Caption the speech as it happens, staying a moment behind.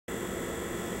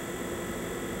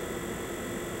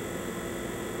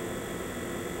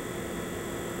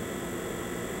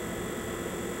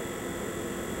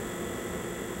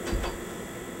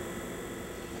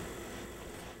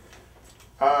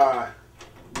Who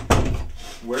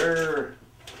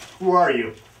are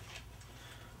you?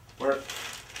 Good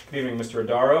evening, Mr.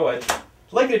 Adaro. I'd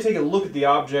like you to take a look at the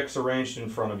objects arranged in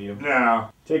front of you. No.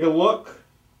 Take a look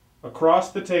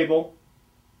across the table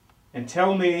and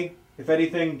tell me if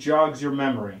anything jogs your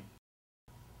memory.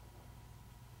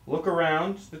 Look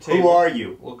around the table. Who are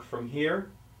you? Look from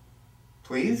here.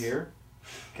 Please? To here.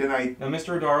 Can I Now,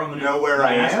 Mr. Adaro, I'm know where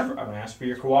I am? I'm going to ask for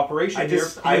your cooperation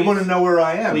I want to know where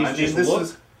I am. Please just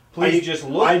look. Please just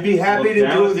look. I'd be happy to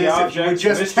do this if you would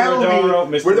just Mr. tell Adaro,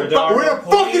 me. Mr. Where the Adaro,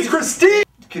 fuck is Christine?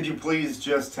 Could you please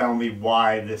just tell me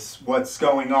what's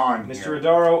going on Mr. here?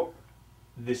 Adaro,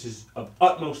 this is of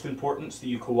utmost importance that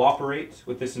you cooperate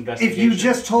with this investigation. If you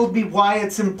just told me why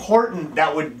it's important,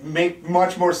 that would make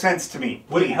much more sense to me.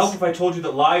 Would it help if I told you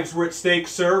that lives were at stake,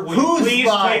 sir? Whose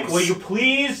lives? Will you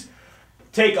please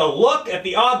take a look at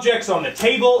the objects on the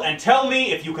table and tell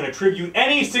me if you can attribute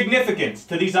any significance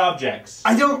to these objects?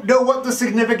 I don't know what the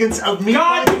significance of me.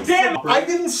 God damn it! I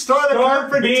didn't start a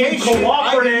confrontation. Being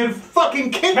cooperative. I didn't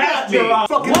fucking kidnap Cast your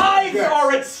fucking lives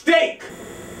are at stake!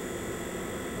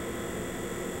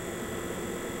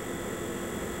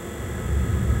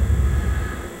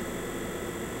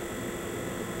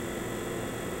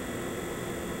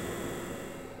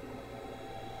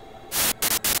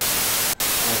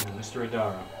 Mr.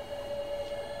 Adaro,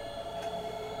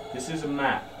 this is a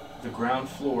map of the ground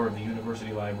floor of the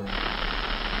University Library.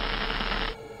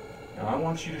 Now I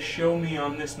want you to show me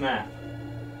on this map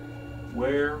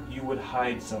where you would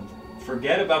hide something.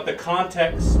 Forget about the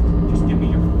context, just give me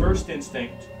your first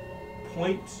instinct.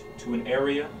 Point to an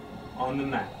area on the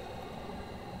map.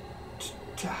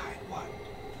 To hide what?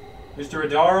 Mr.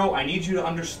 Adaro, I need you to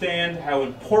understand how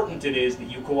important it is that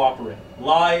you cooperate.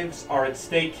 Lives are at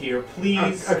stake here.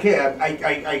 Please. Okay,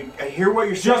 I hear what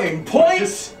you're saying. Just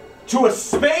point to a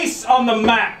space on the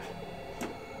map.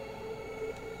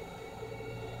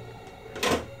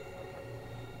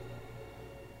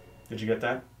 Did you get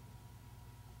that?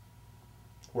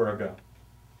 Where'd I go?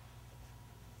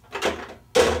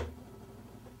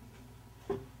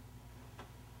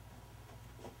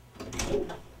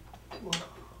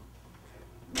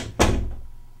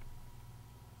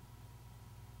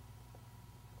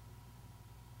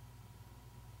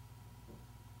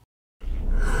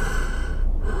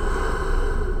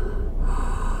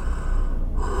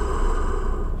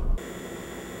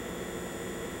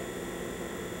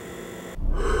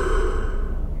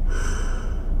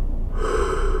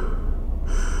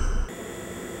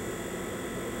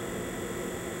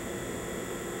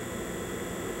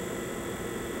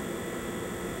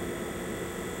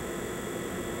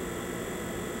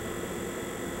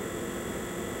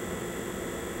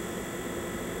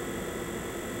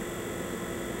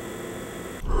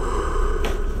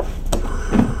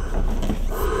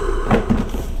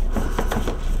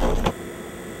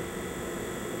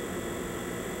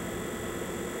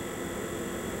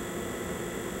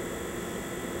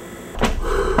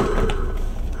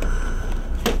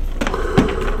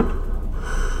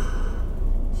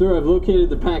 Sir, I've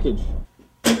located the package.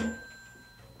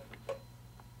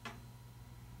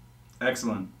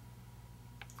 Excellent.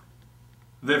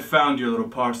 They've found your little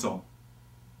parcel.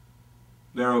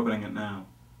 They're opening it now.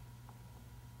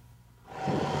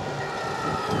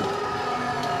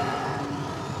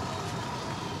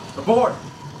 Aboard!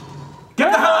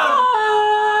 Get the hell out!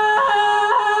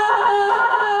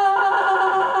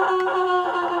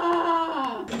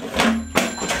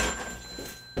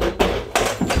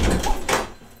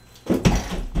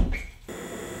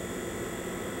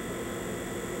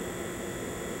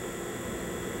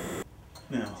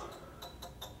 No.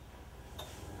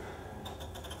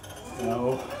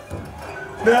 No!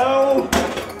 No!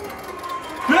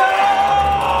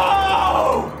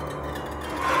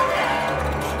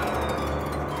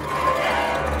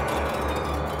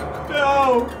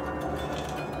 No!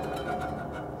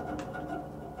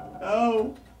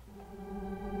 No!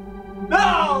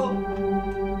 No!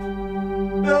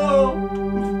 No!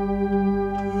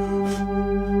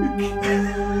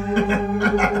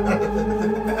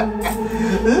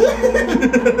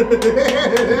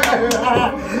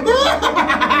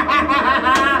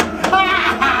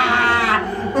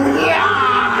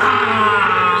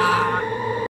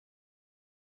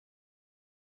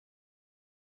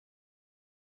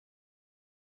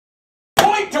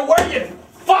 Point to where you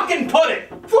fucking put it!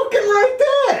 Fucking right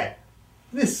there!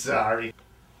 This sorry.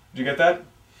 Did you get that?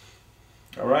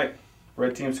 Alright.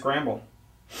 Red team scramble.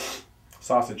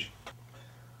 Sausage.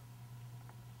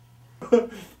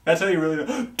 That's how you really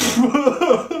know.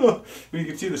 You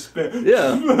can see the spit.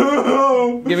 Yeah.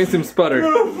 Give me some sputter.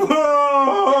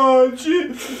 Oh,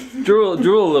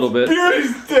 Drool a little bit.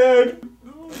 Beauty's dead.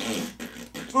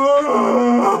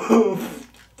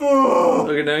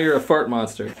 Okay, now you're a fart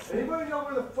monster. Anybody know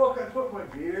where the fuck I put my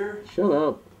beer? Shut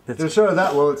up. Just show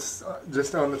that. Well, it's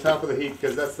just on the top of the heap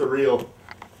because that's the real.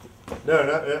 No,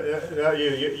 not you.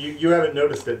 You haven't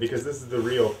noticed it because this is the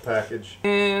real package.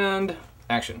 And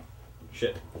action.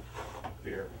 Shit.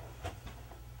 Beer.